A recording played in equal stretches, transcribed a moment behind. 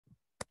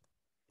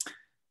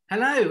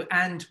Hello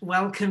and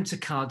welcome to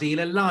Car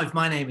Dealer Live.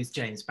 My name is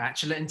James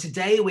Batchelor and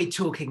today we're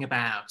talking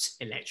about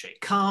electric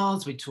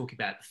cars, we're talking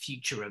about the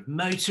future of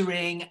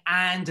motoring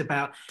and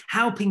about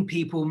helping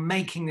people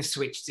making the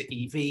switch to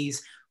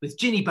EVs with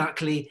Ginny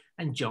Buckley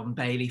and John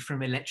Bailey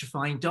from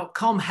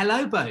Electrifying.com.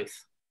 Hello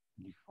both.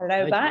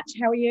 Hello Batch,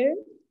 how are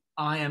you?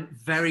 I am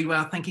very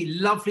well, thank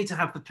you. Lovely to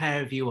have the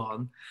pair of you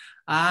on.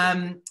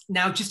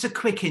 Now just a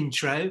quick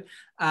intro.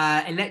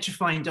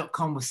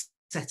 Electrifying.com was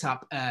set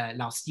up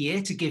last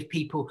year to give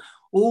people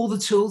all the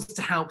tools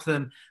to help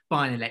them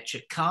buy an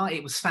electric car.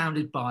 It was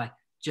founded by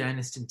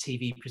journalist and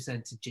TV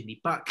presenter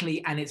Ginny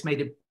Buckley, and it's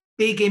made a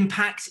big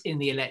impact in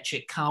the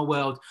electric car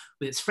world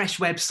with its fresh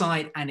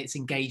website and its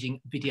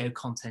engaging video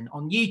content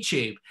on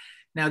YouTube.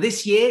 Now,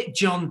 this year,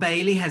 John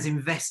Bailey has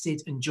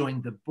invested and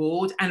joined the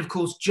board. And of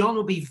course, John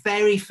will be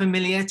very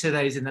familiar to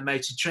those in the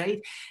motor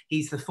trade.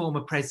 He's the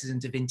former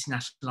president of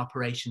international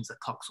operations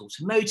at Cox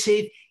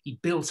Automotive. He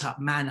built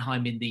up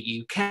Mannheim in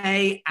the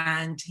UK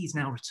and he's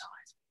now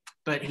retired.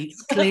 But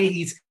he's clear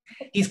he's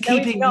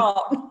keeping...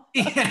 No,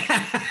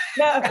 yeah.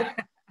 no.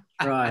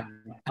 Right.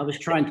 I was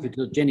trying to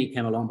until Ginny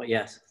came along, but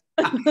yes.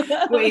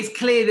 Well, it's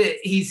clear that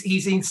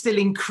he's still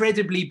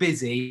incredibly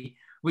busy,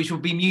 which will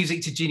be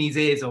music to Ginny's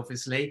ears,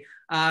 obviously.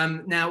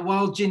 Now,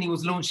 while Ginny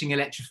was launching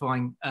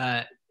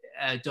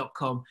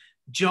Electrifying.com,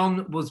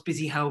 John was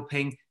busy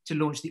helping to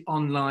launch the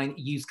online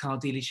used car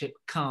dealership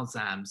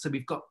Carzam. So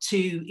we've got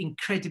two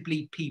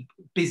incredibly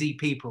busy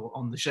people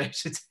on the show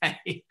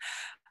today.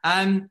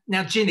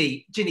 Now,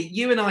 Ginny,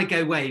 you and I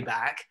go way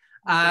back.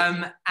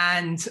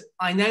 And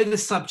I know the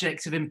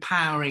subject of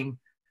empowering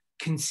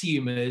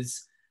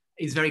consumers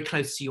is very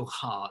close to your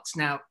heart.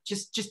 Now,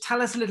 just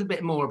tell us a little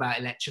bit more about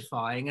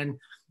Electrifying and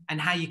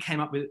how you came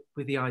up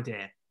with the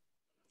idea.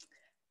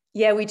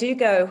 Yeah, we do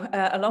go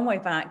a long way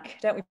back,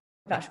 don't we?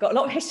 We've got a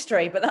lot of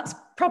history, but that's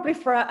probably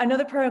for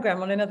another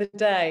program on another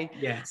day.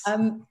 Yes.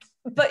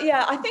 But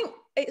yeah, I think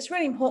it's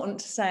really important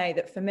to say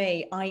that for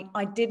me,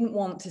 I didn't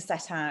want to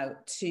set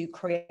out to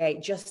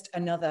create just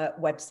another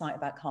website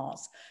about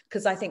cars,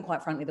 because I think,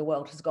 quite frankly, the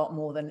world has got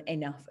more than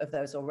enough of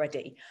those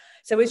already.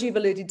 So as you've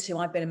alluded to,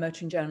 I've been a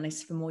motoring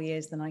journalist for more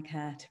years than I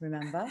care to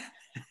remember.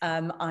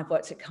 I've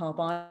worked at Car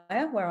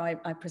Buyer, where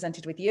I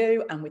presented with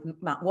you and with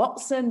Matt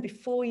Watson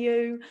before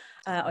you.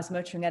 I was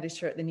motoring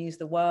editor at the News of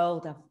the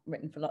World. I've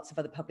written for lots of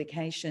other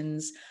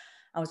publications.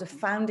 I was a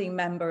founding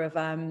member of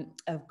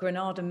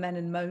Granada Men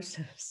and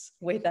Motors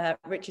with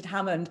Richard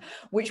Hammond,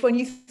 which, when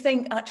you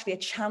think actually a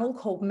channel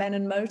called Men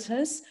and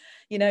Motors,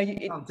 you know,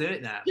 you can't do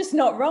it now. Just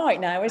not right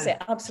now, is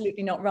it?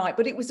 Absolutely not right.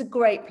 But it was a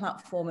great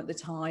platform at the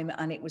time,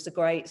 and it was a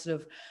great sort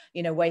of,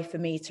 you know, way for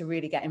me to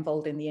really get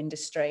involved in the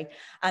industry.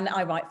 And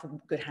I write for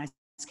Good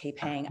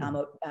Housekeeping. I'm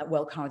a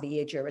World Car of the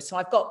Year juror, so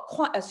I've got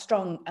quite a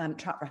strong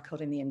track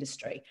record in the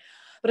industry.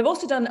 But I've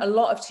also done a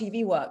lot of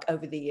TV work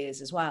over the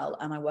years as well,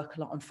 and I work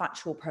a lot on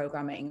factual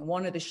programming.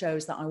 One of the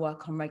shows that I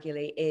work on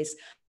regularly is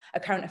a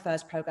current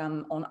affairs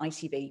program on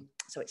ITV.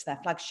 So it's their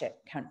flagship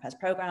current affairs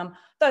program,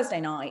 Thursday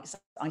nights,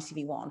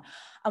 ITV1.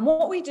 And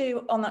what we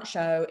do on that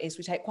show is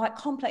we take quite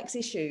complex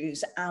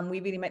issues and we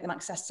really make them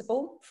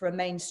accessible for a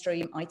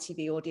mainstream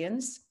ITV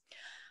audience.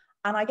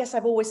 And I guess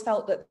I've always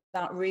felt that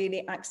that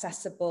really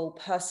accessible,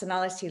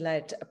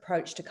 personality-led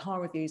approach to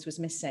car reviews was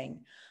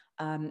missing.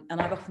 And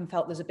I've often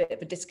felt there's a bit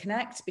of a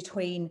disconnect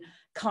between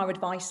car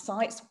advice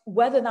sites,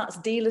 whether that's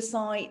dealer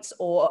sites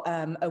or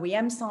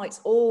OEM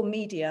sites or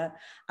media,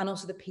 and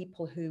also the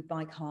people who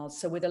buy cars.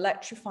 So with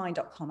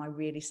Electrifying.com, I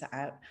really set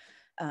out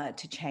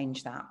to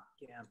change that.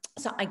 Yeah.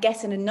 So I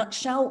guess in a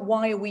nutshell,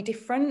 why are we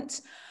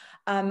different?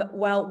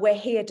 Well, we're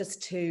here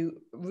just to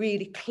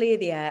really clear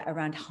the air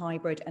around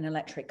hybrid and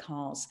electric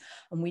cars.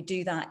 And we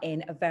do that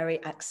in a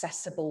very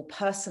accessible,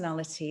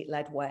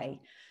 personality-led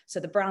way. So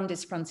the brand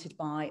is fronted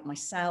by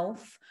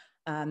myself,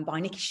 by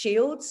Nikki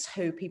Shields,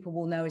 who people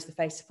will know as the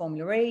face of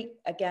Formula E.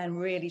 Again,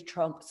 really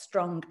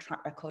strong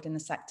track record in the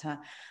sector.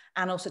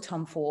 And also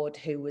Tom Ford,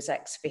 who was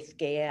ex-Fifth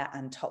Gear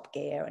and Top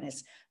Gear and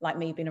is, like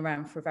me, been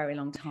around for a very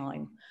long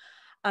time.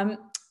 And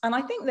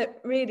I think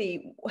that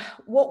really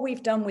what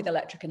we've done with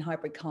electric and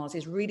hybrid cars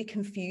is really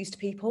confused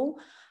people.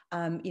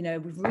 You know,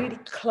 we've really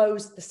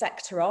closed the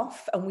sector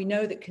off, and we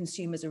know that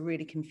consumers are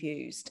really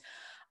confused.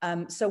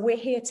 So we're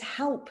here to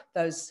help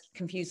those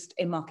confused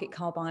in-market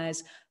car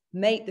buyers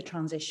make the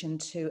transition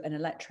to an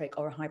electric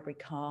or a hybrid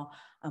car.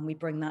 And we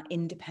bring that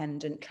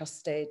independent,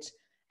 trusted,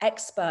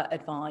 expert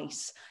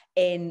advice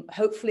in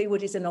hopefully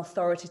what is an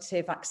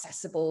authoritative,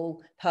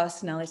 accessible,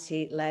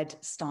 personality-led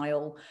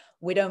style.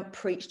 We don't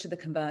preach to the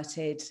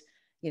converted.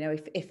 You know,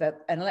 if an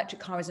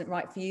electric car isn't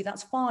right for you,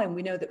 that's fine.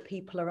 We know that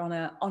people are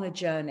on a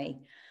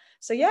journey.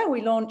 So yeah,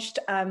 we launched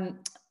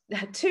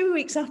 2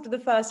 weeks after the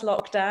first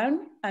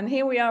lockdown, and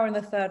here we are in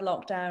the third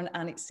lockdown,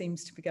 and it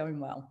seems to be going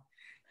well.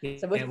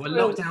 So we're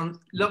well,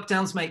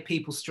 lockdowns make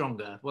people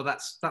stronger. Well,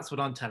 that's what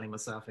I'm telling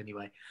myself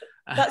anyway.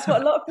 That's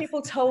what a lot of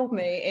people told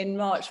me in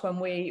March when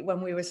we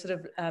were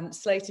sort of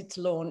slated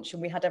to launch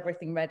and we had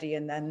everything ready,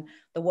 and then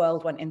the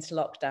world went into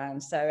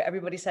lockdown. So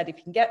everybody said, if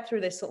you can get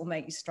through this, it will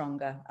make you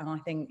stronger. And I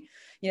think,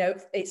 you know,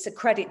 it's a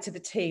credit to the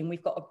team.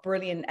 We've got a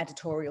brilliant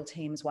editorial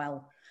team as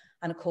well.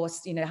 And of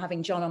course, you know,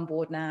 having John on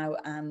board now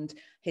and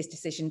his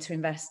decision to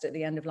invest at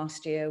the end of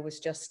last year was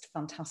just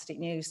fantastic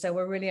news. So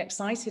we're really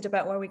excited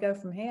about where we go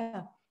from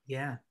here.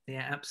 Yeah,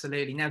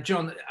 absolutely. Now,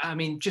 John, I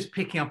mean, just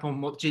picking up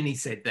on what Ginny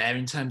said there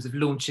in terms of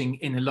launching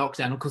in a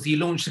lockdown, of course, you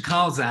launched the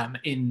Carzam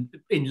in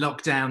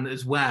lockdown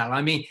as well.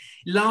 I mean,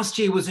 last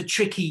year was a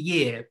tricky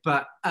year,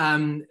 but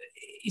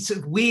sort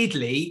of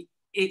weirdly,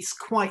 it's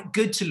quite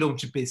good to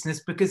launch a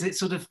business because it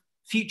sort of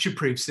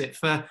future-proofs it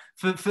for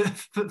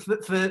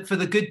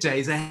the good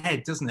days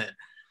ahead, doesn't it?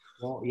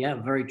 Well, yeah,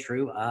 very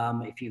true.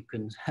 If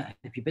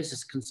your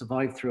business can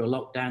survive through a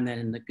lockdown, then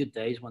in the good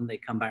days when they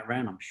come back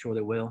around, I'm sure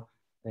they will.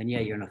 Then yeah,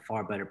 you're in a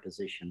far better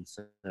position.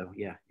 So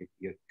yeah,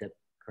 you're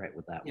correct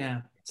with that.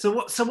 Yeah.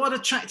 One. So what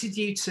attracted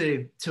you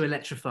to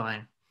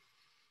Electrifying?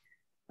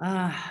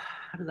 How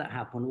did that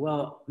happen?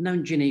 Well, I've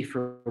known Ginny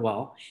for a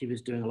while. She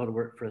was doing a lot of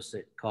work for us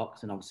at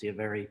Cox, and obviously a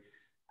very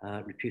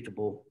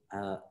reputable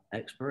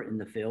expert in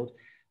the field.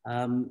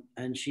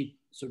 And she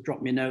sort of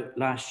dropped me a note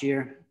last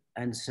year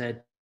and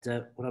said,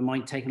 would I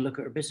mind taking a look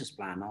at her business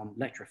plan on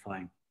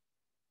electrifying?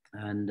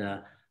 And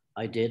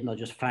I did, and I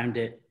just found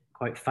it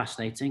quite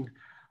fascinating.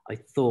 I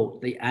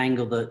thought the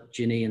angle that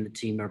Ginny and the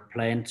team are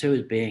playing to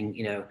is being,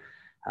 you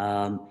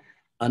know,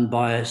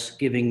 unbiased,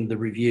 giving the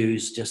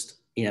reviews, just,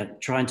 you know,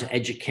 trying to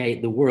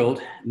educate the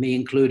world, me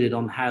included,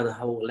 on how the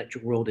whole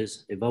electric world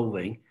is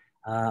evolving.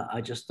 I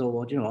just thought,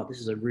 well, you know what, this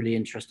is a really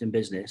interesting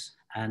business.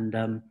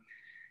 And,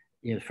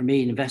 you know, for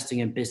me, investing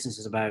in business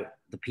is about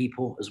the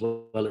people as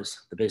well as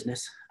the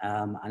business.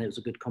 And it was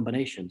a good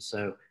combination.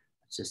 So I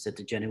just said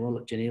to Jenny, well,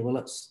 look, Ginny, well,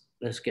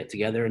 let's get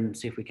together and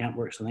see if we can't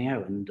work something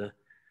out.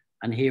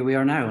 And here we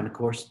are now. And of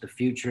course, the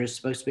future is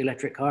supposed to be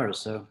electric cars.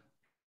 So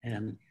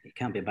it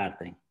can't be a bad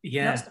thing.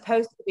 Yeah. Not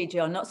supposed to be,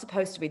 John. Not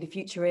supposed to be. The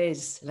future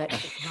is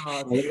electric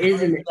cars. Well, it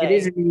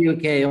is in the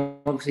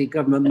UK. Obviously,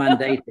 government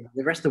mandated.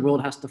 The rest of the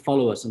world has to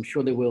follow us. I'm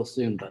sure they will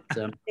soon. But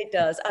it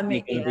does. I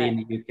mean, you're going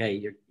to be in the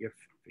UK. You're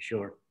for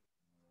sure.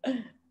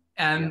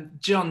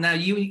 John, now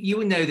you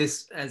will know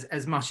this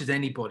as much as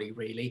anybody,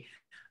 really.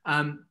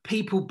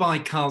 People buy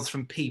cars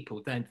from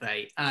people, don't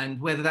they? And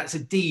whether that's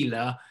a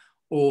dealer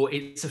or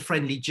it's a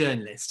friendly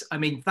journalist, I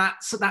mean,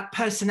 that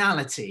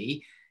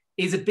personality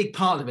is a big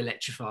part of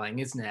electrifying,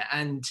 isn't it?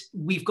 And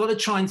we've got to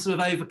try and sort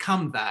of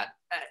overcome that.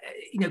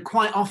 You know,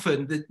 quite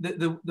often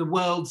the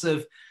worlds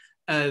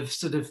of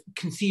sort of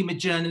consumer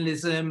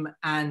journalism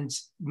and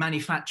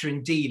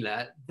manufacturing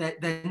dealer,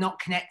 they're not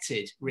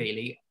connected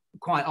really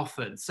quite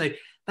often. So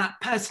that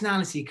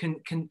personality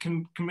can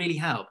really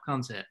help,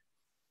 can't it?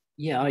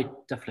 Yeah, I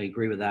definitely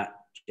agree with that,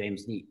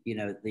 James. You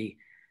know, the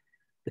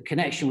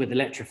connection with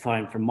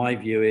electrifying, from my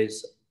view,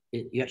 is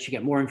you actually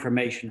get more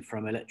information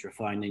from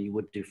electrifying than you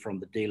would do from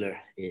the dealer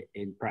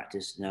in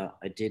practice. Now,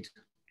 I did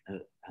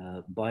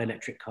buy an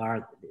electric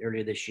car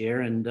earlier this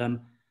year, and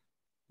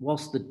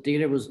whilst the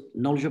dealer was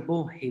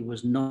knowledgeable, he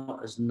was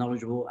not as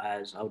knowledgeable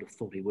as I would have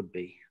thought he would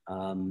be.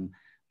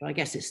 But I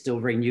guess it's still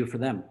very new for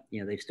them.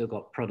 You know, they've still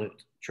got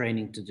product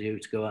training to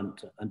go on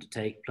to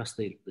undertake, plus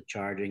the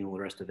charging and all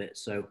the rest of it.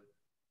 So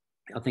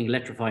I think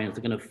electrifying is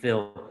going to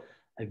fill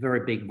a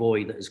very big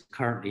void that is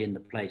currently in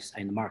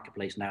the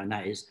marketplace now, and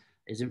that is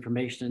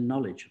information and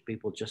knowledge.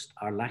 People just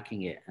are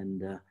lacking it,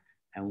 and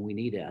we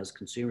need it as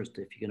consumers if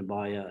you're going to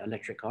buy an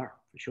electric car,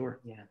 for sure.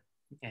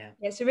 Yeah,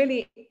 it's a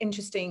really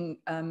interesting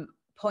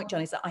point,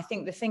 John, is that I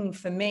think the thing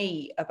for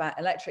me about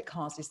electric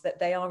cars is that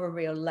they are a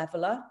real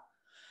leveler.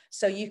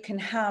 So you can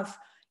have,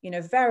 you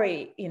know,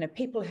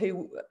 people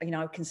who, you know,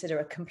 I would consider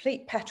a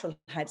complete petrol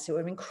heads who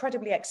are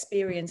incredibly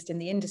experienced in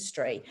the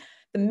industry.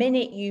 The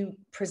minute you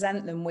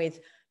present them with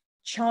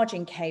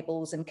charging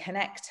cables and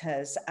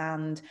connectors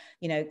and,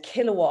 you know,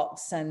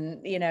 kilowatts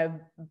and, you know,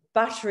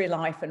 battery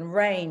life and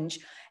range,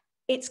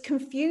 it's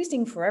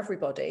confusing for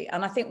everybody.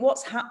 And I think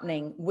what's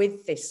happening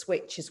with this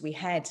switch as we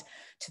head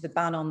to the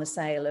ban on the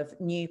sale of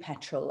new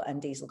petrol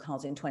and diesel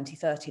cars in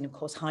 2030, and of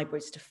course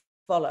hybrids to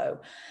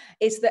follow,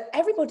 is that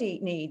everybody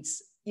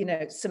needs, you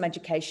know, some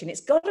education.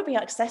 It's got to be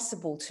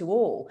accessible to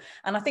all.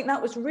 And I think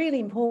that was really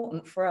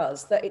important for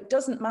us, that it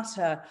doesn't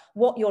matter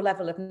what your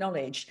level of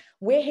knowledge,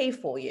 we're here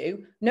for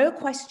you. No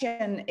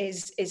question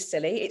is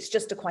silly. It's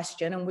just a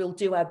question, and we'll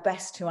do our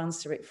best to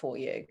answer it for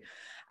you.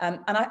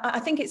 And I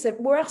think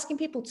we're asking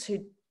people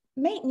to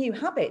make new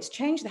habits,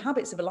 change the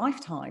habits of a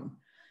lifetime.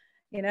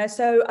 You know,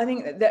 so I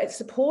think that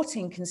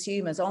supporting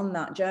consumers on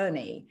that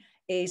journey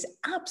is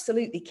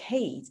absolutely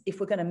key if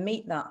we're going to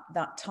meet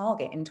that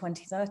target in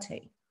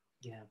 2030.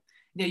 Yeah.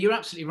 Yeah, you're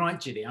absolutely right,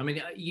 Ginny. I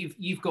mean,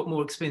 you've got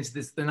more experience of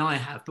this than I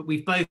have, but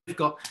we've both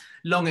got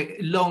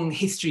long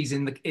histories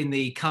in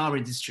the car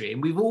industry,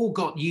 and we've all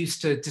got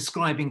used to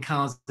describing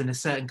cars in a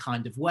certain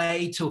kind of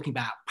way, talking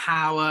about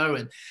power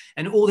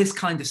and all this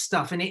kind of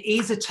stuff. And it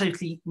is a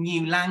totally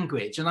new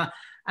language, and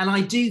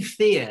I do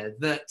fear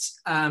that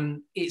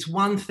it's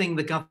one thing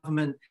the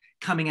government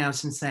coming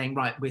out and saying,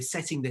 right, we're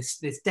setting this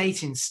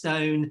date in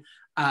stone.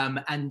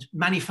 And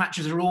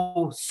manufacturers are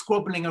all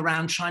squabbling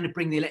around trying to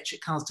bring the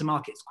electric cars to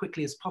market as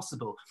quickly as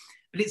possible.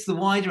 But it's the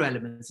wider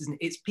elements, isn't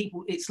it? It's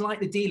people, it's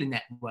like the dealer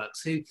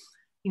networks who,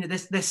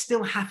 they're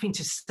still having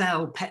to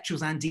sell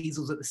petrols and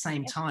diesels at the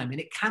same time. And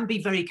it can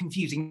be very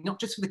confusing, not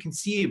just for the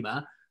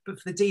consumer, but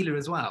for the dealer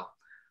as well.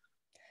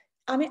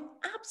 I mean,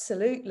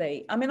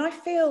 absolutely. I mean, I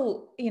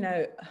feel,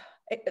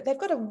 they've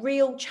got a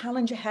real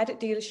challenge ahead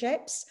at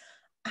dealerships.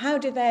 How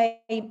do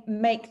they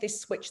make this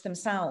switch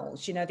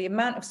themselves? The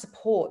amount of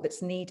support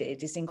that's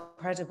needed is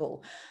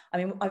incredible. I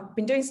mean, I've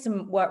been doing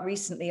some work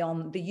recently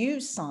on the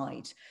used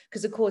side,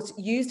 because of course,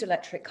 used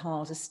electric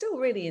cars are still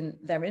really in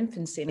their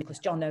infancy. And of course,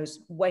 John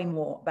knows way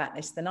more about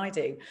this than I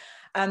do.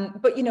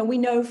 But, we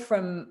know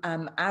from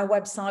our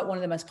website, one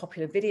of the most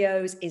popular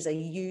videos is a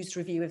used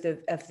review of the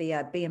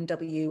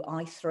BMW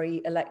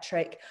i3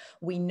 electric.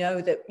 We know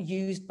that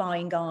used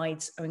buying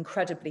guides are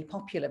incredibly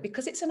popular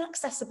because it's an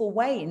accessible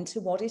way into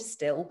what is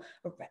still,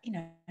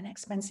 an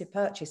expensive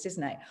purchase,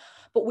 isn't it?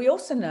 But we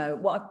also know,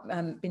 what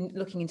I've been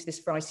looking into this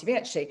for ICV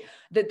actually,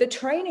 that the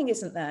training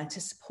isn't there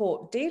to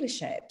support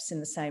dealerships in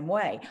the same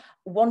way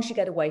once you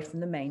get away from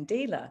the main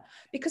dealer,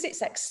 because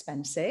it's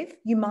expensive.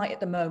 You might at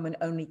the moment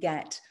only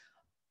get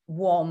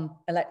one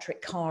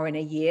electric car in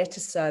a year to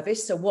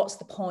service. So what's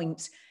the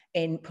point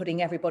in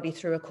putting everybody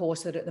through a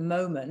course that at the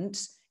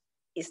moment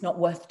it's not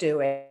worth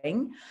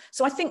doing?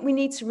 So I think we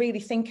need to really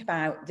think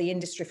about the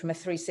industry from a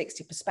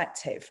 360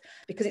 perspective,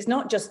 because it's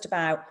not just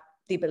about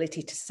the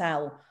ability to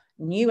sell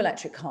new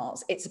electric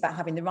cars, it's about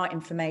having the right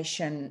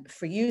information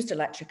for used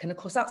electric. And of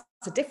course, that's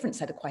a different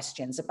set of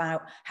questions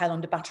about how long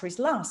do batteries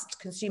last.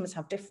 Consumers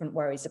have different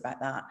worries about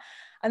that.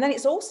 And then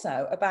it's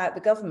also about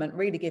the government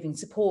really giving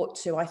support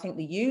to, I think,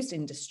 the used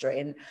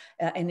industry,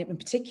 and in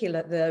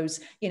particular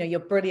those, your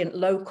brilliant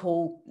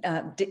local,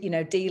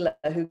 dealer,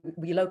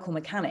 your local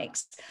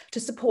mechanics, to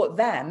support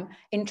them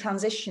in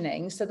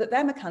transitioning so that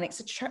their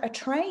mechanics are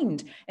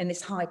trained in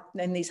these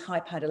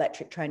high-powered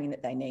electric training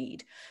that they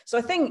need. So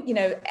I think,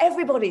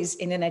 everybody's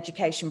in an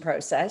education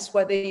process,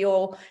 whether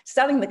you're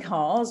selling the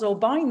cars or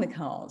buying the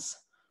cars.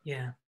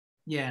 Yeah.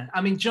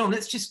 I mean, John,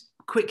 let's just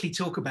quickly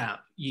talk about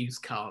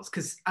used cars,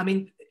 because I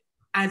mean,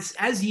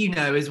 as you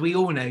know, as we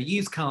all know,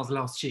 used cars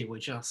last year were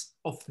just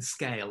off the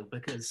scale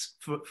because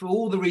for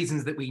all the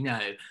reasons that we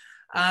know.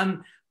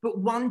 But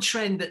one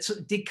trend that sort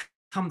of did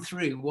come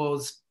through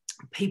was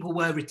people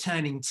were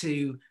returning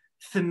to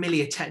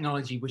familiar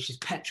technology, which is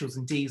petrols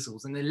and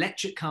diesels, and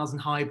electric cars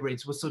and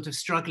hybrids were sort of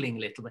struggling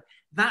a little bit.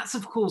 That's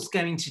of course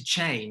going to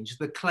change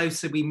the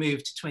closer we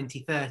move to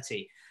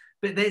 2030,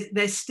 but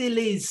there still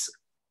is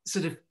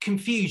sort of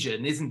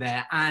confusion, isn't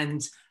there?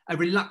 And a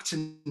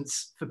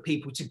reluctance for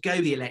people to go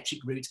the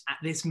electric route at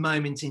this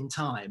moment in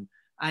time.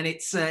 And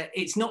it's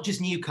not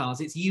just new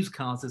cars, it's used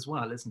cars as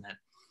well, isn't it?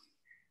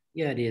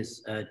 Yeah, it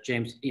is,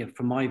 James.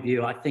 From my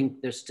view, I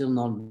think there's still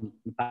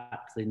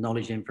back to the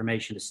knowledge and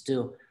information. There's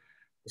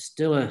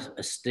still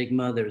a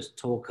stigma. There's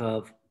talk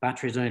of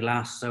batteries only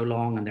last so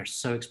long and they're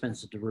so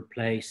expensive to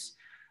replace.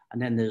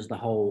 And then there's the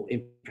whole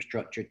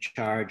infrastructure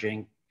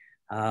charging.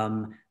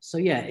 So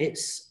yeah,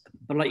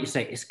 but like you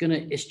say,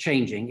 it's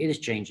changing. It is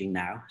changing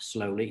now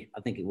slowly.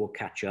 I think it will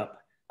catch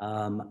up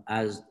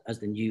as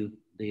the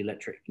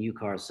electric new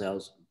car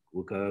sales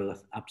will go.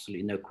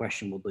 Absolutely no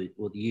question will the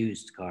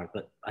used car.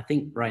 But I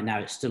think right now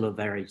it's still a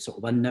very sort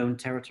of unknown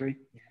territory,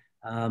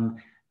 and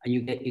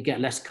you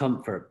get less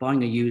comfort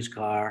buying a used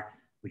car,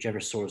 whichever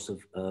source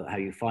of how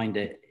you find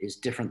it is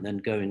different than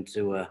going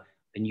to a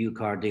new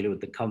car dealer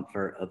with the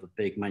comfort of a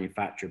big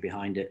manufacturer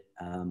behind it,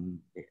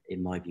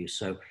 in my view.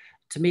 So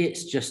to me,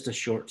 it's just a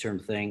short-term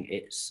thing.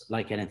 It's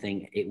like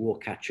anything, it will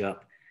catch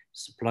up.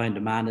 Supply and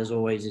demand, as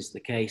always, is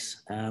the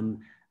case. And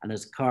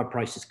as car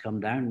prices come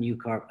down,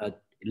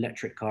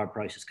 electric car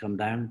prices come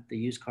down, the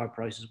used car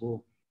prices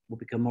will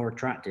become more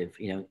attractive.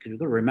 Because we've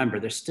got to remember,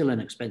 they're still an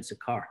expensive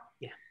car.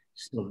 Yeah,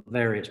 still a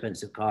very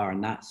expensive car,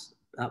 and that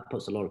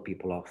puts a lot of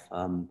people off.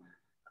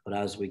 But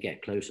as we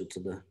get closer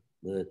to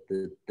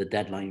the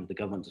deadline the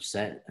government have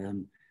set,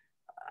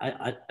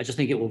 I just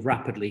think it will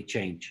rapidly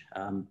change,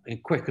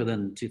 and quicker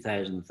than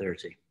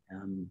 2030,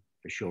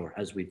 for sure,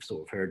 as we've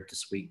sort of heard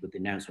this week with the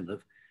announcement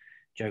of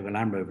Jaguar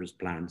Land Rover's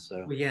plan.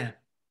 So well,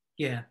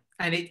 yeah,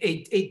 and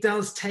it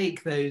does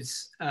take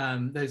those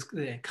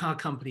car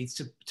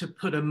companies to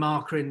put a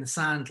marker in the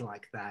sand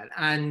like that.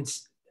 And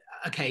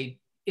okay,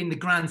 in the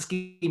grand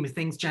scheme of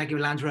things, Jaguar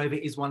Land Rover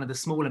is one of the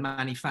smaller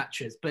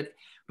manufacturers, but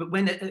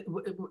when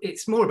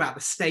it's more about the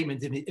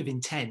statement of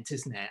intent,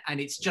 isn't it? And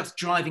it's just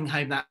driving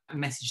home that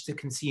message to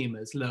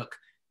consumers. Look,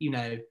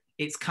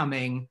 it's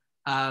coming,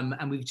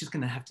 and we're just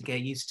going to have to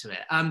get used to it.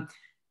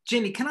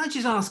 Ginny, can I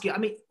just ask you, I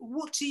mean,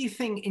 what do you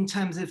think in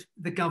terms of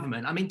the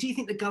government? I mean, do you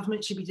think the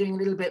government should be doing a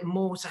little bit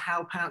more to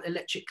help out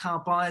electric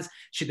car buyers?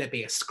 Should there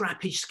be a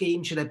scrappage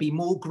scheme? Should there be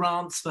more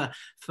grants for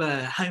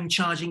home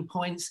charging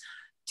points?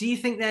 Do you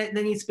think there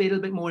needs to be a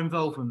little bit more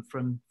involvement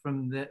from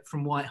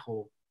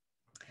Whitehall?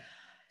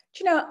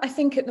 Do you know, I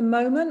think at the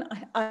moment,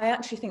 I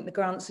actually think the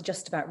grants are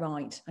just about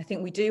right. I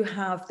think we do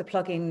have the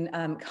plug-in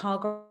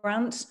car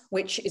grant,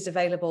 which is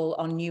available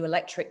on new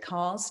electric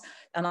cars.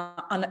 And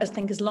I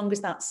think as long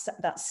as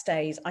that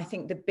stays, I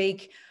think the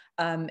big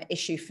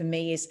issue for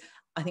me is,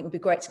 I think it would be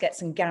great to get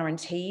some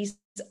guarantees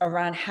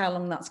around how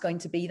long that's going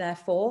to be there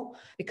for,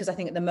 because I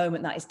think at the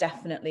moment that is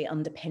definitely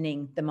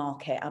underpinning the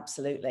market,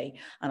 absolutely.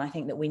 And I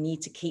think that we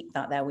need to keep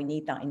that there. We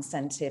need that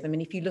incentive. I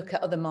mean, if you look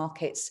at other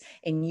markets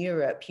in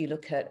Europe, you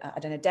look at, I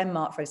don't know,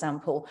 Denmark, for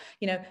example,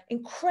 you know,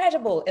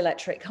 incredible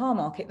electric car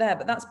market there,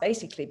 but that's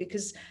basically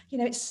because, you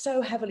know, it's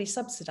so heavily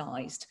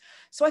subsidized.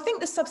 So I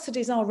think the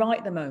subsidies are right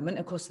at the moment.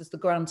 Of course, there's the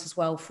grant as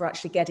well for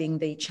actually getting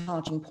the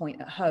charging point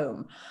at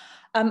home.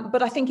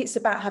 But I think it's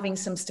about having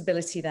some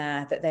stability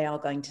there that they are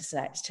going to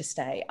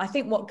stay. I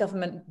think what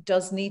government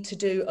does need to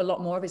do a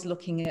lot more of is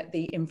looking at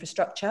the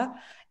infrastructure.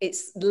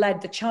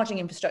 The charging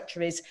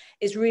infrastructure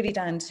is really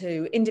down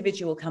to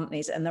individual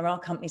companies, and there are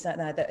companies out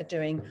there that are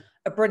doing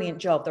a brilliant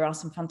job. There are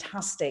some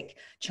fantastic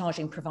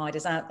charging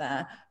providers out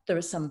there. There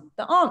are some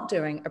that aren't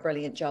doing a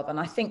brilliant job, and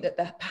I think that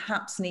there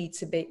perhaps needs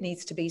to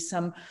be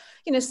some,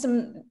 you know,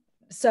 some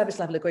service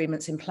level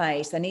agreements in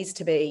place. There needs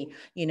to be,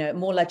 you know,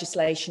 more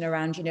legislation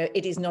around, you know,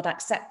 it is not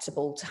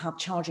acceptable to have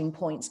charging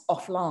points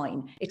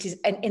offline. It is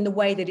in the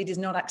way that it is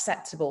not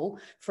acceptable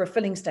for a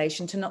filling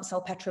station to not sell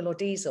petrol or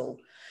diesel.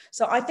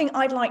 So I think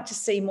I'd like to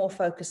see more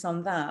focus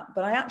on that,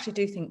 but I actually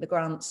do think the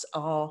grants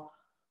are,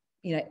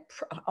 you know,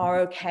 are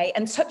okay.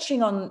 And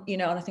touching on, you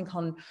know, and I think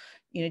on,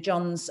 you know,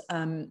 John's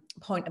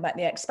point about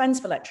the expense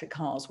of electric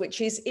cars, which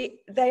is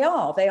they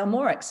are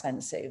more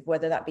expensive,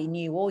 whether that be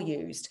new or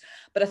used.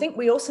 But I think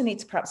we also need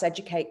to perhaps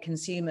educate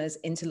consumers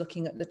into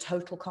looking at the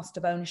total cost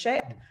of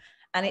ownership.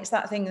 And it's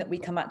that thing that we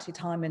come back to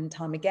time and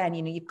time again.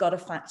 You know, you've got to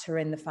factor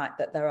in the fact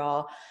that there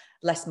are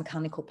less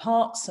mechanical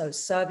parts, so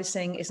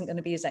servicing isn't going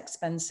to be as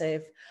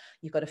expensive.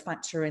 You've got to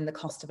factor in the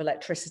cost of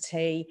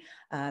electricity,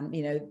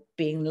 you know,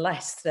 being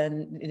less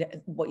than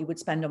what you would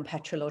spend on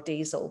petrol or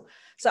diesel.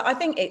 So I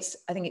think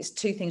it's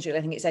two things really.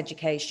 I think it's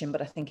education,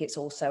 but I think it's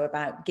also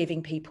about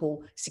giving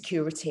people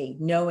security,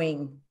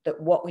 knowing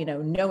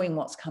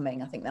what's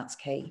coming. I think that's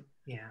key.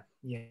 Yeah.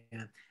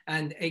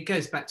 And it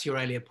goes back to your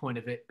earlier point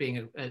of it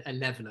being a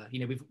leveler.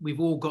 You know,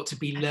 we've all got to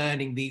be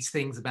learning these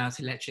things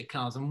about electric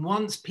cars. And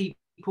once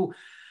people,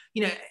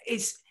 you know,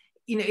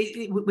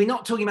 we're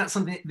not talking about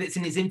something that's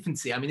in its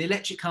infancy. I mean, the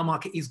electric car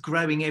market is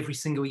growing every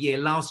single year.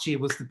 Last year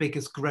was the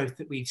biggest growth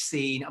that we've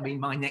seen. I mean,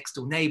 my next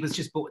door neighbours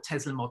just bought a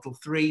Tesla Model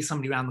 3.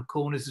 Somebody around the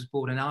corners has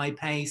bought an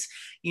iPace.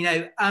 You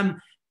know,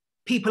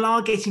 people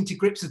are getting to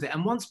grips with it.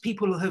 And once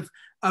people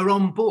are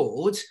on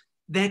board,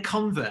 they're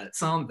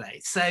converts, aren't they?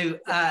 So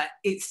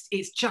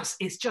it's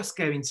just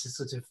going to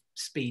sort of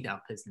speed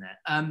up, isn't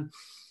it?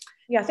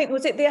 Yeah, I think,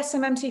 was it the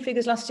SMMT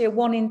figures last year?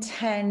 1 in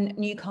 10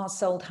 new cars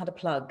sold had a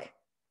plug.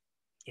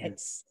 Yeah.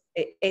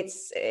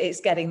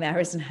 It's getting there,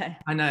 isn't it?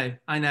 I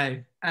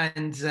know.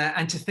 And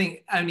to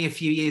think only a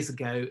few years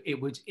ago,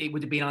 it would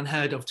have been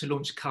unheard of to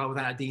launch a car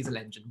without a diesel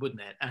engine, wouldn't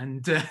it?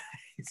 And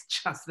it's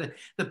just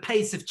the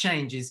pace of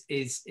change is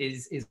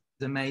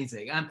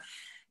amazing.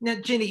 Now,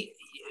 Ginny,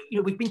 you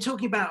know, we've been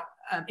talking about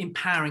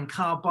empowering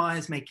car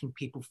buyers, making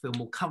people feel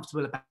more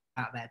comfortable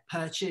about their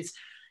purchase.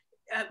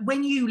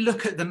 When you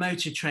look at the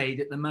motor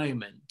trade at the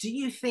moment, do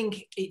you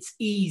think it's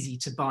easy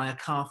to buy a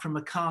car from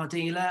a car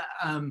dealer?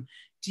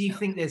 Do you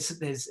think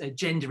there's a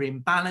gender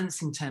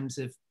imbalance in terms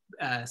of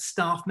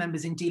staff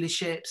members in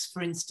dealerships,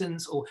 for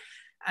instance?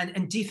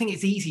 And do you think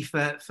it's easy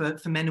for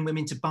men and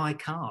women to buy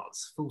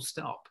cars, full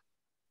stop?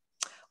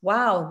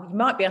 Wow, you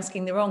might be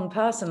asking the wrong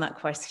person that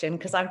question,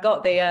 because I've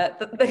got the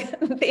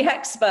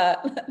expert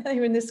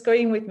here in the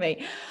screen with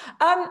me.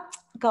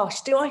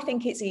 Gosh, do I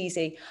think it's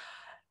easy?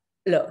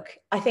 Look,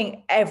 I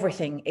think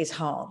everything is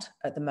hard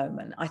at the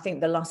moment. I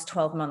think the last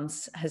 12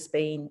 months has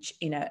been,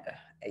 you know,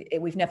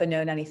 we've never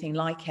known anything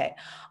like it.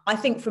 I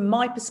think from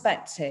my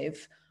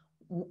perspective,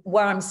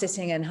 where I'm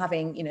sitting and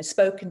having, you know,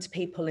 spoken to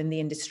people in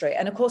the industry,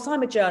 and of course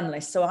I'm a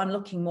journalist, so I'm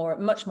looking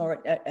much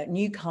more at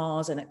new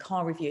cars and at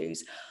car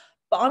reviews,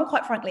 but I'm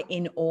quite frankly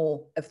in awe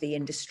of the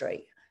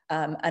industry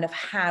and of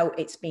how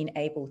it's been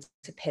able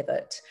to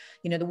pivot.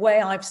 You know, the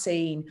way I've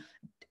seen,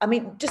 I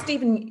mean, just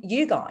even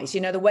you guys, you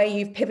know, the way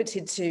you've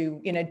pivoted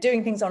to, you know,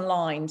 doing things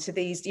online, to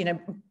these, you know,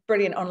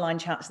 brilliant online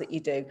chats that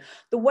you do,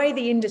 the way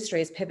the industry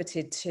has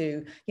pivoted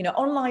to, you know,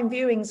 online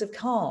viewings of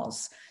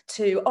cars,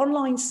 to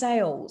online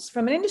sales,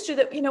 from an industry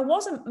that, you know,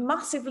 wasn't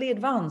massively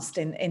advanced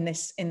in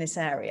this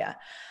area.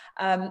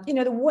 You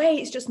know, the way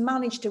it's just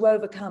managed to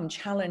overcome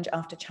challenge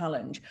after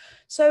challenge.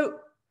 So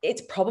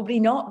it's probably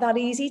not that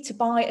easy to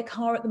buy a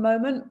car at the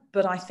moment,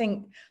 but I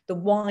think the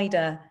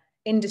wider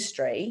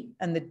industry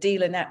and the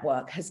dealer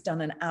network has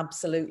done an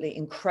absolutely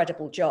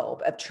incredible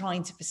job of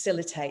trying to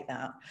facilitate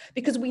that,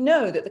 because we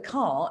know that the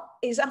car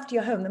is, after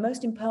your home, the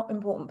most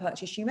important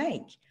purchase you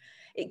make.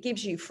 It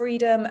gives you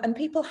freedom, and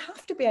people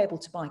have to be able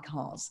to buy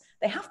cars.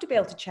 They have to be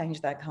able to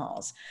change their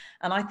cars.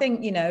 And I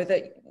think, you know,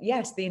 that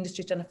yes, the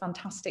industry's done a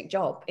fantastic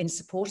job in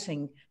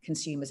supporting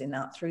consumers in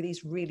that through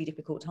these really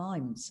difficult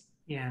times.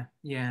 Yeah,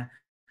 yeah.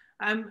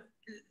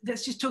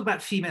 Let's just talk about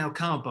female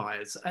car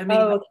buyers. I mean,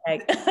 oh,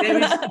 okay.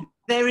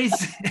 there is.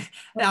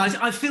 Now,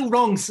 I feel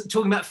wrong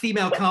talking about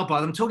female car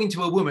buyers. I'm talking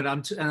to a woman.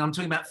 And I'm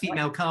talking about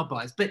female car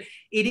buyers. But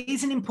it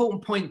is an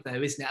important point,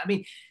 though, isn't it? I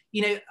mean,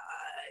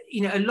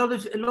 a lot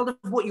of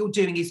what you're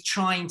doing is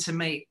trying to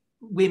make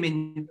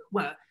women,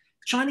 well,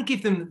 trying to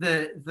give them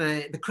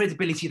the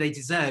credibility they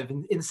deserve,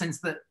 in the sense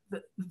that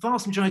the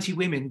vast majority of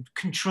women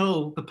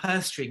control the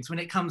purse strings when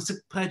it comes to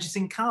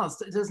purchasing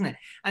cars, doesn't it?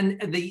 And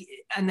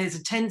there's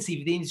a tendency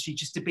for the industry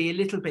just to be a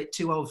little bit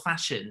too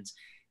old-fashioned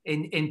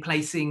in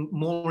placing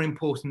more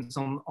importance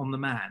on the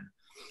man.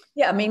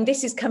 Yeah, I mean,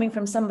 this is coming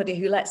from somebody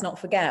who, let's not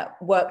forget,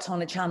 worked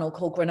on a channel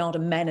called Granada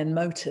Men and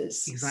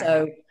Motors. Exactly.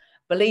 So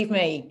believe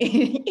me,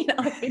 you know,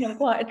 I've been on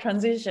quite a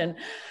transition.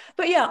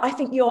 But yeah, I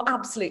think you're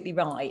absolutely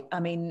right. I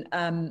mean,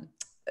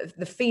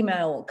 the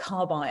female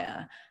car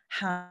buyer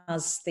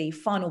has the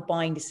final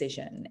buying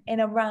decision in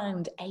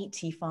around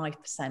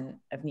 85%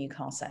 of new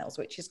car sales,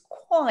 which is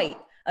quite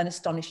an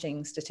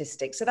astonishing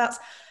statistic. So that's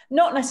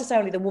not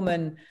necessarily the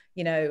woman,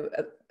 you know,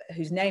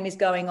 whose name is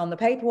going on the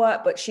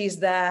paperwork, but she's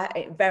there,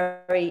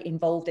 very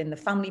involved in the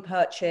family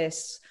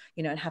purchase,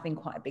 you know, and having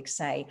quite a big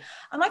say.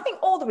 And I think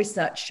all the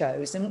research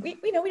shows, and we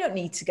know we don't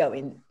need to go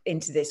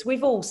into this,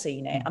 we've all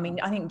seen it. I mean,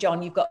 I think,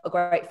 John, you've got a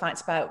great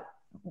facts about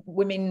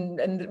women,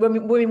 and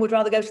women would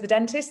rather go to the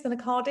dentist than a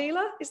car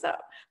dealer. Is that,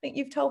 I think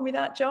you've told me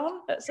that,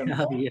 John, at some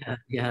point?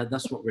 Yeah,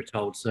 that's what we're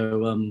told.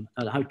 So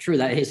how true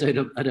that is, I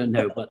don't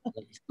know, but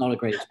it's not a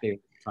great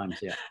experience at times.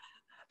 Yeah.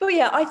 But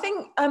yeah, I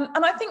think,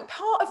 and I think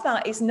part of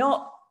that is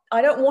not,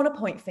 I don't want to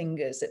point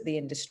fingers at the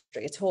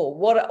industry at all.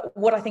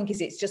 What I think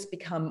is, it's just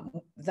become,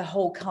 the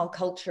whole car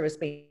culture has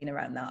been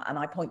around that. And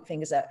I point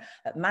fingers at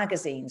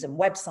magazines and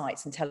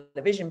websites and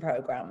television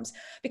programs,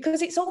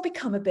 because it's all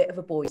become a bit of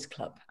a boys'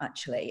 club,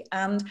 actually.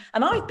 And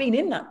I've been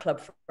in that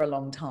club for a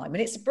long time,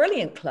 and it's a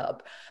brilliant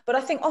club. But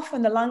I think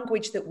often the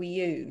language that we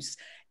use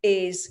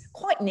is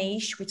quite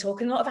niche. We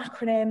talk in a lot of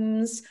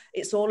acronyms.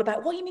 It's all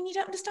about, what do you mean you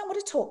don't understand what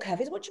a talk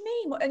curve is? What do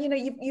you mean? And, you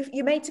know,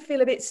 you're made to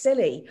feel a bit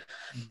silly.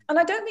 And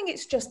I don't think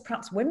it's just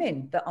perhaps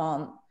women that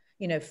aren't,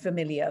 you know,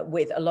 familiar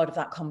with a lot of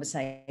that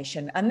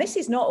conversation. And this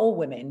is not all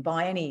women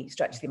by any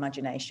stretch of the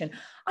imagination.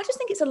 I just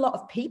think it's a lot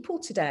of people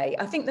today.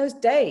 I think those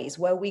days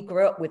where we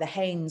grew up with a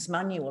Haynes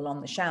manual on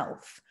the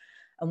shelf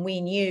and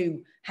we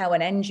knew how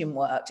an engine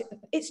worked,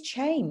 it's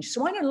changed.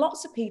 So I know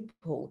lots of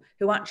people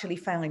who actually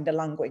found the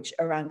language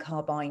around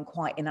car buying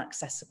quite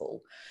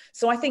inaccessible.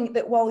 So I think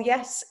that while,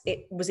 yes,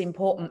 it was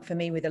important for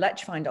me with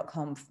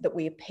Electrifying.com that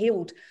we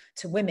appealed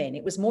to women,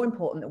 it was more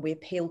important that we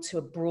appealed to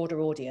a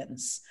broader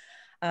audience.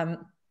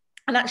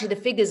 And actually, the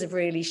figures have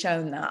really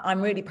shown that.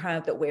 I'm really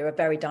proud that we're a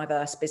very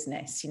diverse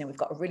business. You know, we've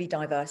got a really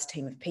diverse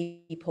team of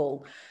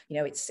people. You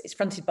know, it's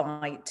fronted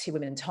by 2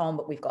 women and Tom,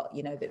 but we've got,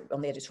 you know,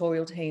 on the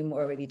editorial team,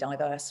 we're really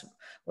diverse.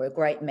 We're a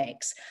great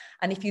mix.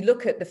 And if you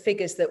look at the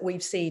figures that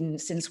we've seen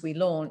since we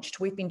launched,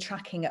 we've been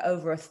tracking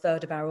over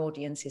 1/3 of our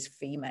audience is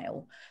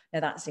female. Now,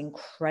 that's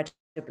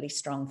incredibly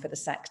strong for the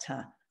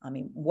sector. I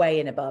mean,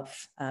 way and above.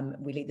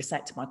 We lead the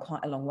sector by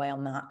quite a long way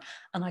on that.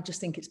 And I just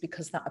think it's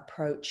because that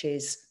approach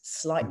is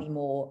slightly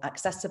more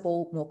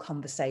accessible, more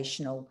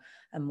conversational,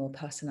 and more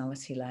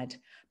personality led.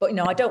 But, you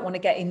know, I don't want to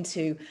get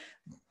into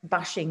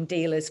bashing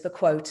dealers for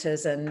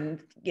quotas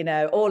and, you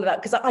know, all of that,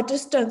 because I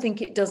just don't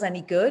think it does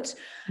any good.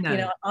 No. You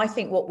know, I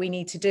think what we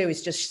need to do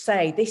is just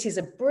say, this is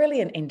a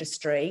brilliant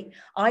industry.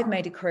 I've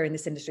made a career in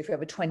this industry for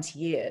over 20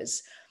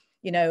 years.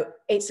 You know,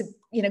 it's a,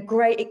 you know,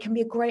 great, it can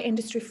be a great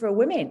industry for a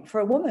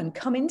woman,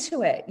 come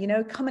into it, you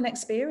know, come and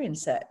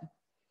experience it.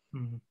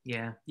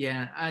 Yeah.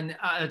 And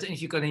I don't know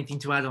if you've got anything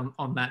to add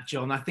on that,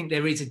 John. I think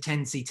there is a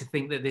tendency to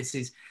think that this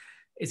is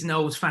an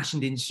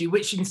old-fashioned industry,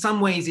 which in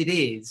some ways it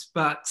is,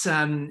 but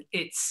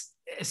it's,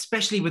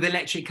 especially with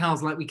electric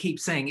cars, like we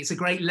keep saying, it's a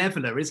great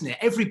leveler, isn't it?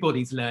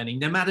 Everybody's learning,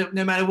 no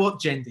matter what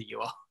gender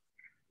you are.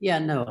 Yeah,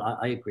 no,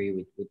 I agree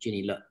with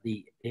Ginny. Look,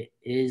 it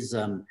is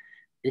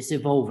it's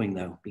evolving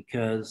though,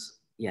 because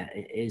yeah,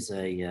 it is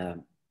a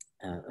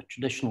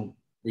traditional.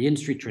 The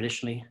industry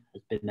traditionally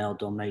has been male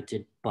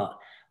dominated, but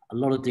a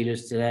lot of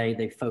dealers today,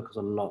 they focus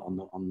a lot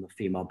on the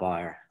female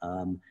buyer.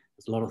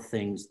 There's a lot of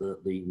things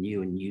that the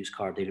new and used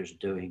car dealers are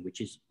doing, which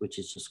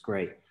is just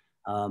great.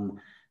 You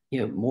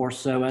know, more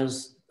so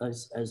as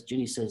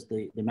Ginny says,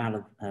 the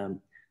amount of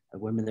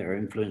women that are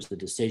influencing the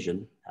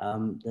decision,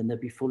 then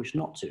they'd be foolish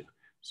not to.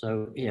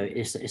 So, you know,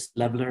 it's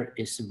leveler,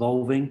 it's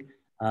evolving.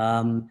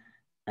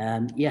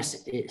 And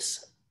yes,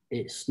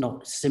 it's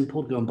not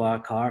simple to go and buy a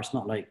car. It's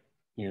not like,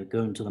 you know,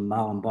 going to the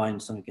mall and buying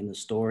something in the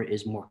store. It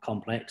is more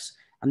complex.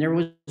 And there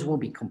always will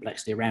be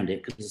complexity around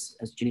it because,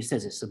 as Ginny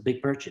says, it's a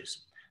big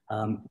purchase.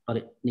 but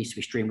it needs to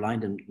be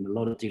streamlined, and a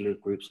lot of dealer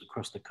groups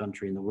across the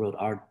country and the world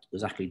are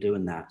exactly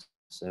doing that.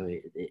 So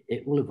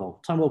it will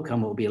evolve. Time will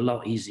come, it will be a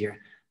lot easier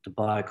to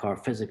buy a car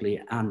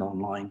physically and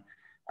online,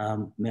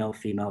 male,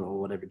 female, or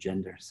whatever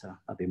gender. So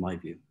that'd be my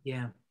view.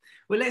 Yeah.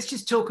 Well, let's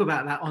just talk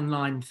about that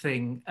online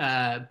thing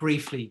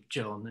briefly,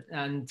 John.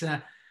 And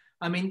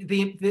I mean,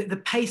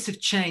 the pace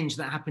of change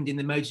that happened in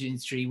the motor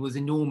industry was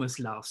enormous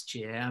last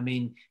year. I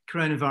mean,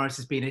 coronavirus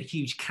has been a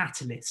huge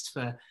catalyst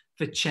for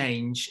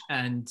change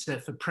and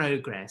for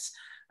progress.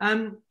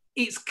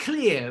 It's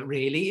clear,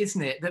 really,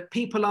 isn't it, that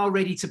people are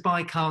ready to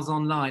buy cars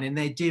online, and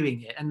they're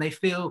doing it. And they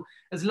feel,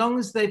 as long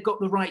as they've got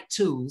the right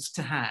tools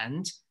to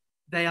hand,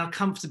 they are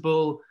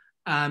comfortable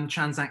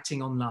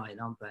transacting online,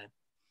 aren't they?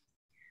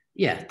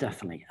 Yeah,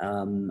 definitely.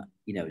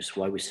 You know, it's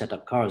why we set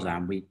up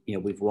Carzam.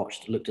 We've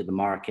looked at the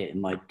market in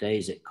my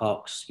days at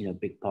Cox. You know, a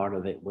big part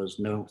of it was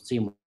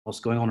seeing what's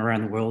going on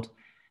around the world.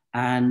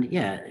 And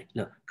yeah,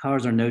 look,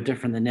 cars are no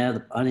different than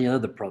any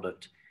other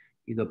product.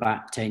 You go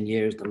back 10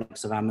 years, the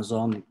likes of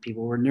Amazon,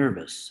 people were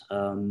nervous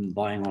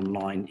buying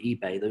online,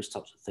 eBay, those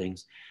types of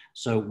things.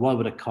 So why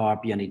would a car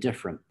be any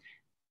different?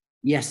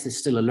 Yes, there's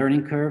still a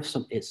learning curve.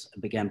 So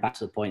again, back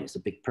to the point, it's a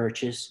big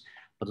purchase.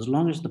 But as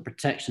long as the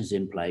protection's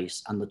in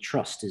place and the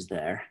trust is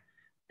there,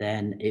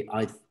 then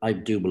I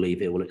do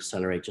believe it will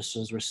accelerate, just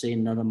as we're seeing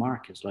in other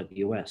markets like the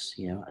US,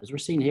 you know, as we're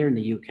seeing here in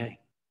the UK.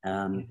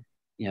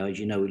 You know, as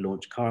you know, we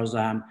launched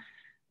Carzam.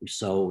 We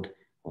sold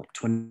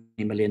 $20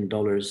 million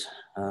worth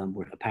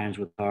of pounds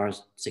with cars,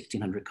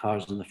 1,600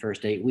 cars in the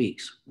first 8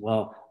 weeks.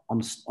 Well,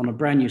 on a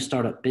brand new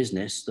startup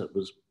business that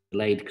was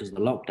delayed because of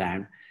the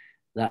lockdown,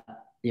 that,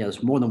 you know,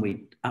 it's more than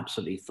we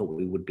absolutely thought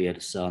we would be able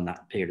to sell in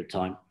that period of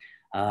time.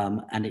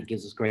 And it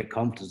gives us great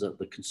confidence that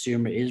the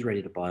consumer is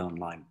ready to buy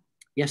online.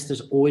 Yes,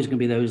 there's always going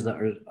to be those that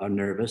are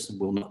nervous and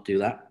will not do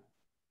that,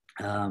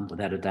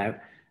 without a doubt.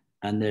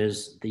 And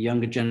there's the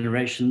younger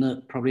generation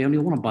that probably only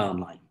want to buy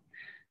online.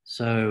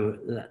 So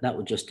that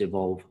will just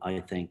evolve, I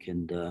think,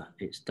 and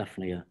it's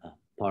definitely a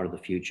part of the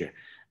future.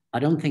 I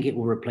don't think it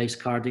will replace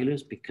car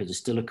dealers, because it's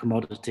still a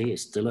commodity.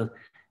 It's still a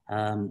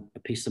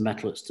piece of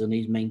metal. It still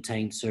needs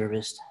maintained,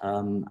 serviced,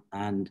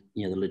 and,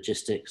 you know, the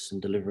logistics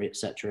and delivery,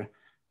 etc.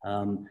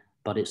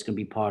 But it's going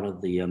to be part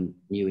of the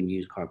new and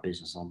used car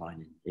business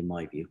online, in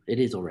my view. It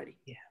is already.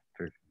 Yeah.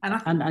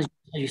 And as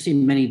you see,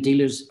 many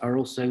dealers are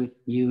also,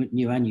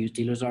 new and used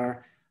dealers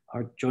are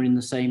joining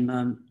the same,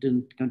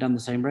 going down the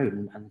same road,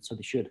 and so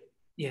they should.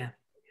 Yeah,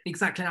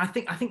 exactly. And I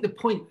think the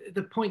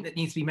point that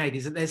needs to be made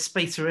is that there's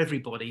space for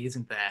everybody,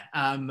 isn't there?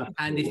 And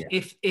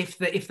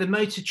if the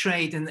motor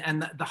trade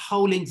and the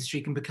whole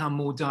industry can become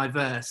more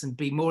diverse and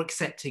be more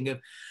accepting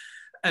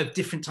of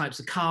different types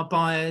of car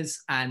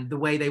buyers and the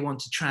way they want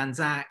to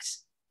transact,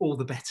 all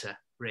the better,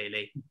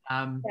 really.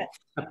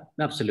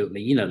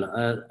 Absolutely. You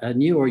know, a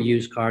new or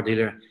used car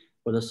dealer,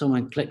 whether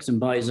someone clicks and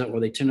buys it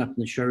or they turn up in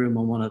the showroom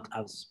and want to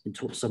have been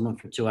talk to someone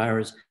for 2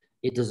 hours,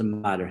 it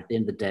doesn't matter. At the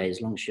end of the day, as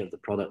long as you have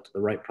the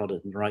right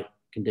product in the right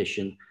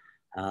condition,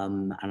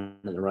 and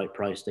at the right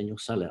price, then you'll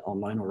sell it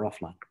online or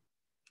offline.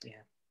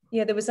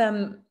 Yeah, there was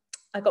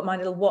I got my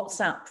little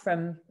WhatsApp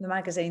from the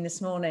magazine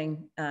this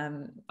morning,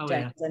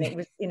 James, and it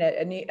was, you know,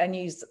 a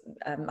news.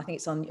 I think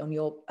it's on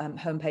your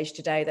homepage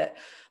today, that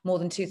more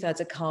than 2/3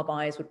 of car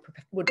buyers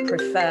would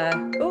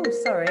prefer. Oh,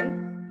 sorry,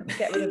 let me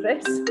get rid of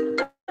this.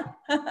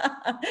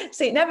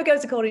 See, it never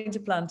goes according to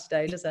plan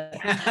today, does it?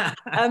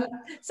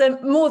 So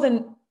more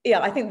than,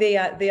 I think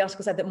the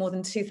article said that more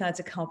than 2/3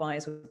 of car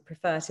buyers would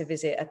prefer to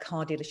visit a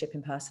car dealership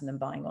in person than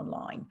buying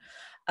online.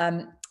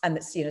 And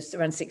that's, you know,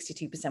 around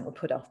 62% would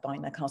put off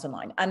buying their cars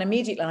online. And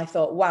immediately I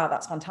thought, wow,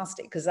 that's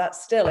fantastic, because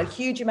that's still a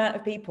huge amount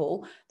of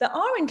people that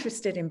are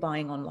interested in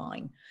buying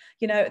online.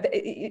 You know,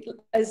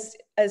 as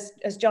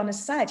John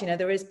has said, you know,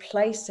 there is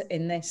place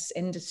in this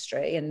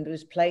industry, and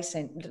there's place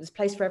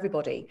for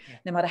everybody,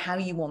 no matter how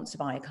you want to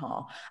buy a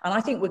car. And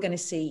I think we're going to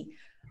see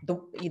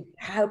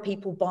how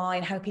people buy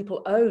and how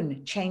people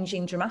own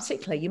changing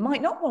dramatically. You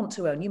might not want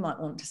to own, you might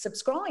want to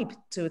subscribe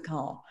to a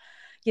car.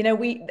 You know,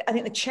 I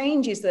think the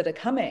changes that are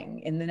coming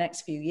in the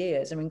next few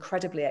years are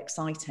incredibly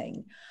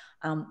exciting.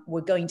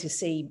 We're going to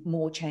see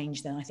more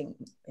change than, I think,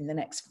 in the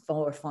next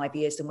 4 or 5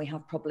 years than we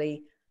have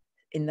probably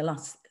in the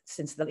last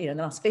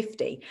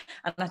 50.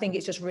 And I think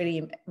it's just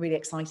really, really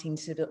exciting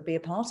to be a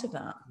part of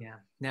that. Yeah,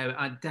 no,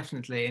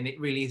 definitely. And it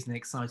really is an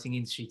exciting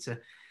industry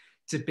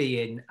to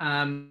be in.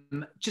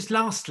 Just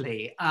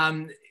lastly,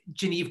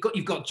 Ginny,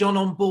 you've got John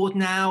on board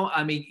now.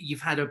 I mean,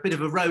 you've had a bit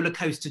of a roller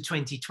coaster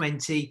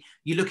 2020.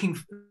 You're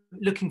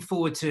looking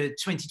forward to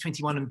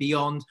 2021 and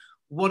beyond.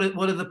 What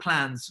are the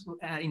plans?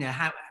 You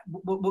know,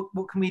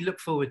 what can we look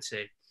forward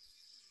to?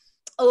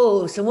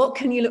 Oh, so what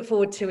can you look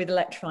forward to with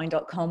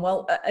electrifying.com?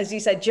 Well, as you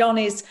said, John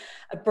is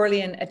a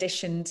brilliant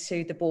addition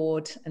to the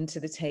board and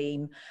to the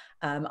team.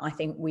 I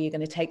think we're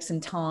going to take some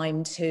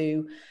time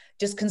to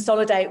just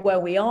consolidate where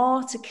we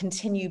are, to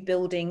continue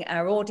building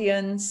our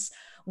audience.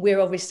 We're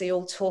obviously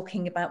all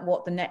talking about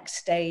what the next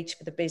stage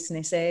for the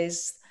business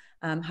is.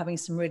 having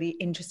some really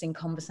interesting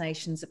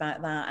conversations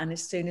about that. And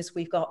as soon as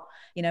we've got,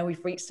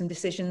 we've reached some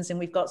decisions and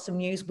we've got some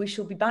news, we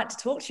shall be back to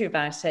talk to you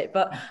about it.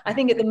 But I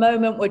think at the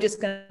moment, we're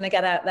just going to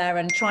get out there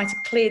and try to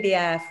clear the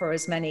air for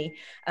as many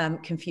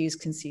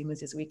confused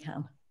consumers as we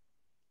can.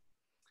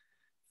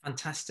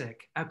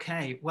 Fantastic.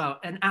 Okay, well,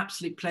 an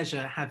absolute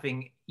pleasure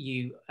having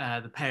you,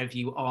 the pair of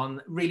you,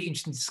 on. Really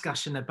interesting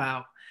discussion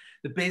about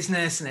the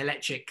business and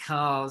electric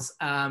cars.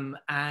 And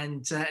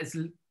it's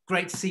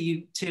great to see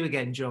you too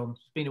again, John.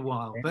 It's been a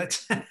while,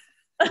 but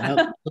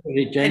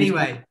James,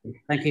 anyway.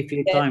 Thank you for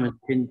your time.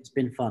 It's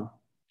been fun.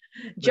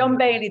 John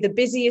Bailey, the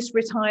busiest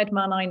retired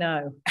man I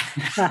know.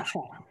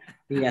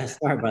 Yeah,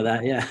 sorry about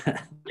that. Yeah.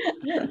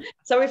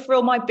 Sorry for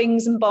all my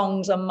bings and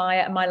bongs on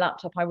my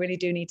laptop. I really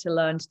do need to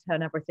learn to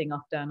turn everything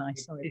off, don't I?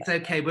 Sorry. It's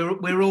okay.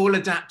 We're all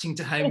adapting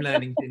to home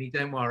learning, Ginny.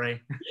 Don't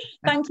worry.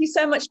 Thank you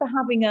so much for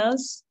having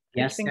us.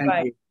 Yes, it's been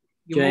great.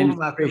 You're all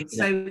welcome.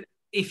 So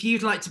if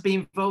you'd like to be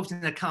involved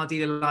in a Car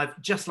Dealer Live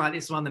just like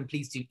this one, then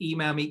please do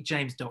email me,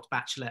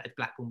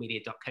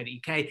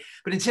 james.batchelor@blackpoolmedia.co.uk.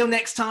 But until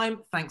next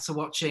time, thanks for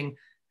watching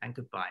and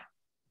goodbye.